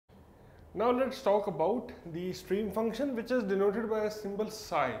Now let's talk about the stream function, which is denoted by a symbol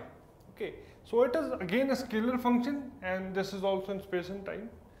psi. Okay, so it is again a scalar function, and this is also in space and time,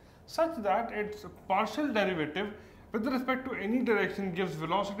 such that its partial derivative with respect to any direction gives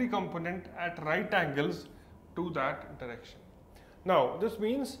velocity component at right angles to that direction. Now this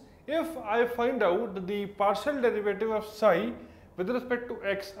means if I find out the partial derivative of psi with respect to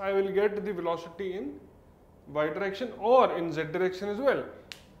x, I will get the velocity in y direction or in z direction as well.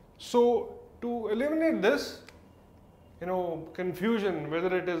 So to eliminate this, confusion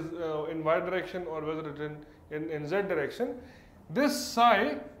whether it is in y direction or whether it is in z direction, this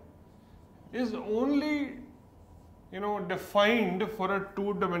psi is only defined for a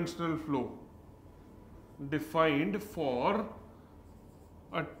two-dimensional flow. Defined for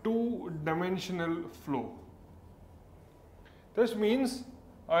a two-dimensional flow. This means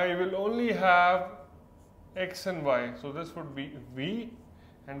I will only have x and y. So this would be v,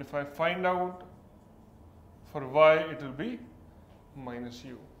 and if I find out for y, it will be minus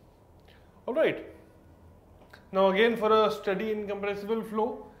u. Alright. Now again, for a steady incompressible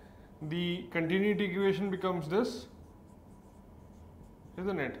flow, the continuity equation becomes this,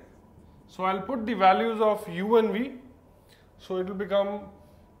 isn't it? So I'll put the values of u and v. So it will become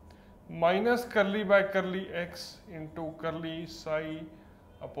minus curly by curly x into curly psi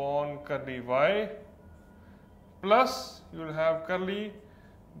upon curly y, plus you will have curly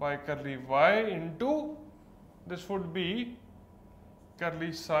by curly y into, this would be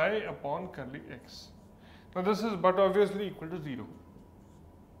curly psi upon curly x. Now this is but obviously equal to 0.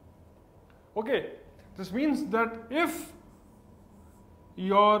 Okay, this means that if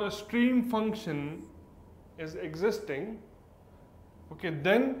your stream function is existing, okay,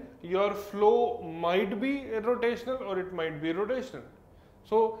 then your flow might be rotational or it might be rotational.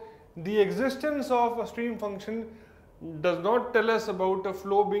 So the existence of a stream function does not tell us about a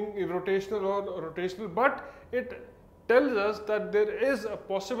flow being irrotational or rotational, but it tells us that there is a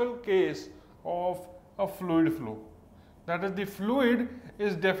possible case of a fluid flow. That is, the fluid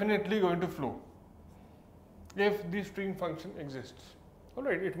is definitely going to flow if the stream function exists.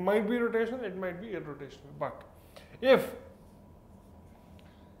 Alright, it might be rotational, it might be irrotational, but if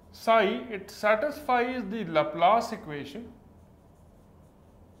psi, it satisfies the Laplace equation,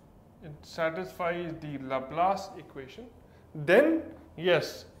 then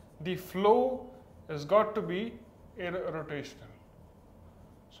yes, the flow has got to be irrotational.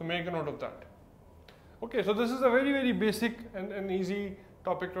 So make a note of that. Okay, so this is a very, very basic and easy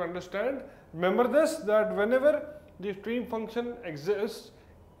topic to understand. Remember this, that whenever the stream function exists,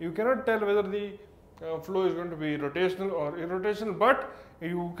 you cannot tell whether the flow is going to be rotational or irrotational, but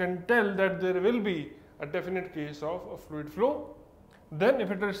you can tell that there will be a definite case of a fluid flow. Then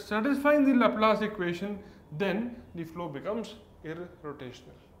if it is satisfying the Laplace equation, then the flow becomes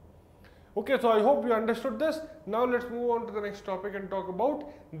irrotational. Okay, so I hope you understood this. Now let's move on to the next topic and talk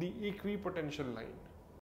about the equipotential line.